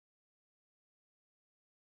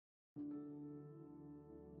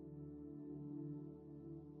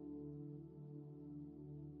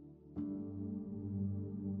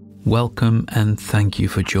Welcome and thank you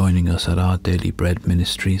for joining us at Our Daily Bread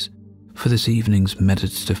Ministries for this evening's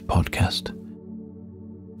meditative podcast.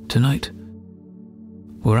 Tonight,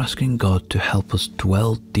 we're asking God to help us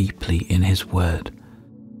dwell deeply in His Word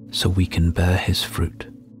so we can bear His fruit.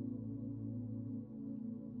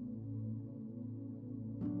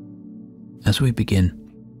 As we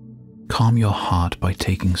begin, calm your heart by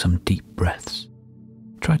taking some deep breaths.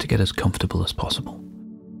 Try to get as comfortable as possible.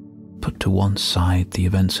 Put to one side the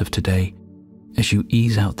events of today as you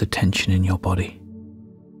ease out the tension in your body.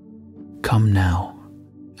 Come now,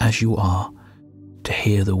 as you are, to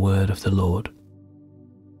hear the word of the Lord.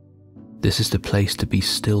 This is the place to be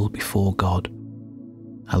still before God,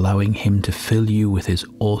 allowing Him to fill you with His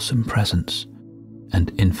awesome presence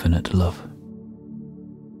and infinite love.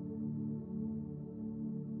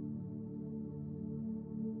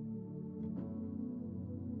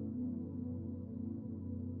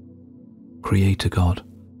 Creator God,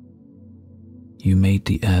 you made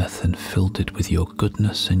the earth and filled it with your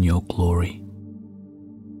goodness and your glory.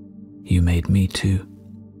 You made me too,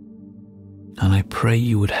 and I pray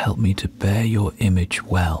you would help me to bear your image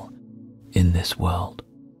well in this world.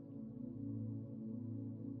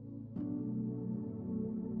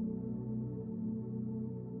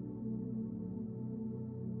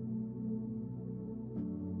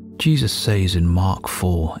 Jesus says in Mark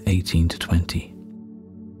 4:18-20,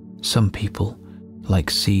 some people,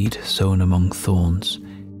 like seed sown among thorns,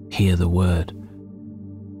 hear the word,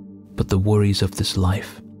 but the worries of this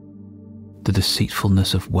life, the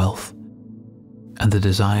deceitfulness of wealth, and the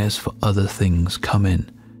desires for other things come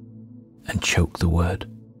in and choke the word,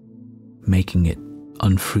 making it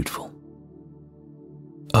unfruitful.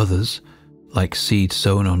 Others, like seed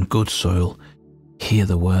sown on good soil, hear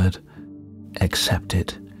the word, accept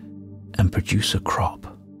it, and produce a crop.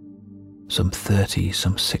 Some 30,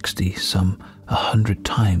 some 60, some 100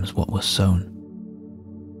 times what was sown.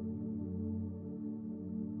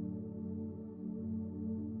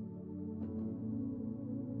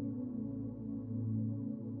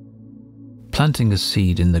 Planting a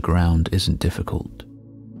seed in the ground isn't difficult,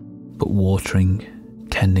 but watering,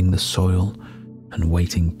 tending the soil, and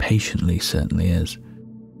waiting patiently certainly is.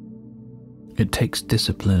 It takes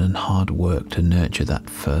discipline and hard work to nurture that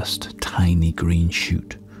first tiny green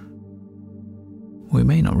shoot. We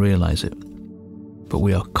may not realize it, but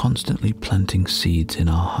we are constantly planting seeds in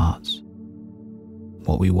our hearts.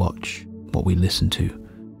 What we watch, what we listen to,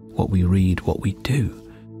 what we read, what we do,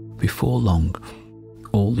 before long,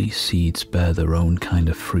 all these seeds bear their own kind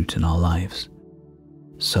of fruit in our lives,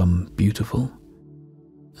 some beautiful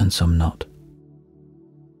and some not.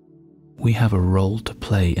 We have a role to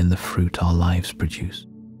play in the fruit our lives produce.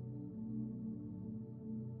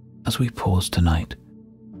 As we pause tonight,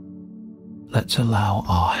 let's allow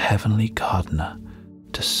our Heavenly Gardener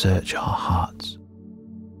to search our hearts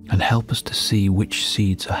and help us to see which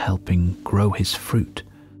seeds are helping grow His fruit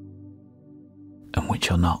and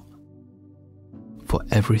which are not. For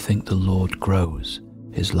everything the Lord grows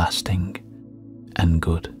is lasting and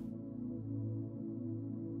good.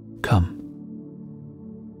 Come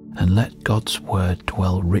and let God's word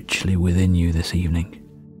dwell richly within you this evening,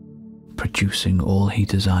 producing all He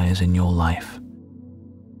desires in your life,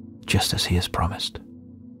 just as He has promised.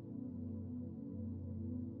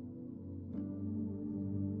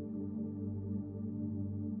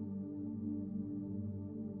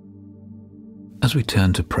 As we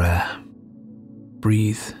turn to prayer,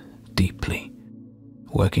 breathe deeply,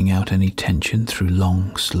 working out any tension through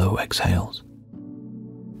long, slow exhales.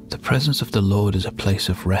 The presence of the Lord is a place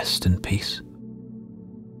of rest and peace.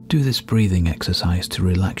 Do this breathing exercise to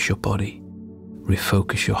relax your body,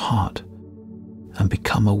 refocus your heart, and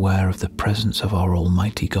become aware of the presence of our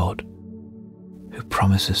Almighty God, who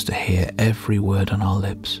promises to hear every word on our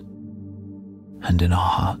lips and in our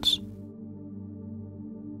hearts.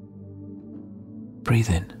 Breathe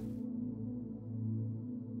in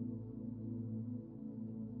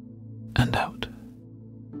and out,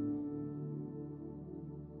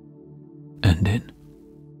 and in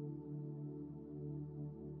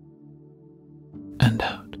and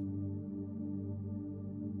out.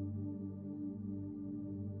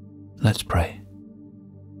 Let's pray.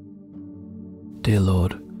 Dear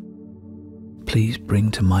Lord, please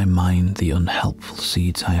bring to my mind the unhelpful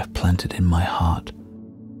seeds I have planted in my heart.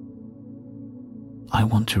 I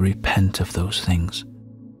want to repent of those things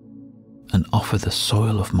and offer the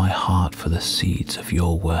soil of my heart for the seeds of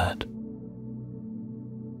your word.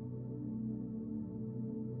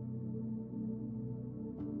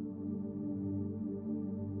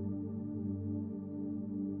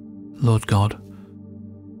 Lord God,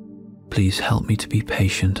 Please help me to be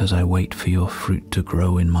patient as I wait for your fruit to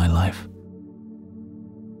grow in my life.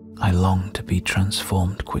 I long to be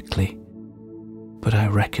transformed quickly, but I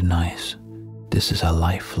recognize this is a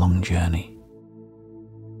lifelong journey.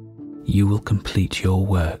 You will complete your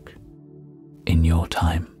work in your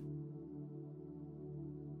time.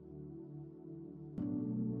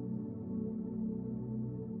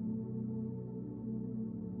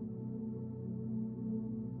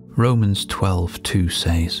 Romans 12:2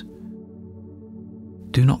 says,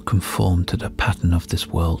 "Do not conform to the pattern of this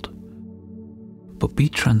world, but be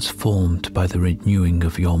transformed by the renewing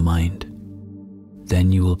of your mind.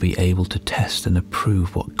 Then you will be able to test and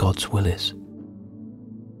approve what God's will is,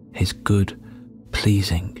 His good,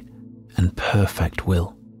 pleasing, and perfect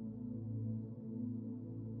will."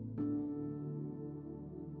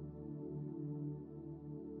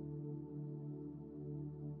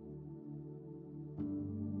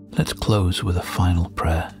 Let's close with a final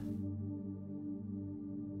prayer.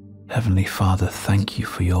 Heavenly Father, thank you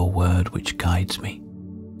for your word which guides me,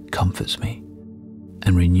 comforts me,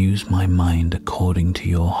 and renews my mind according to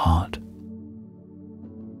your heart.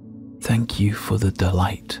 Thank you for the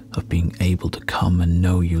delight of being able to come and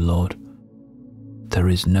know you, Lord. There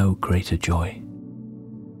is no greater joy.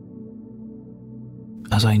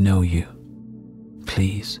 As I know you,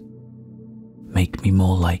 please make me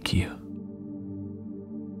more like you.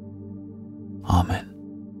 Amen.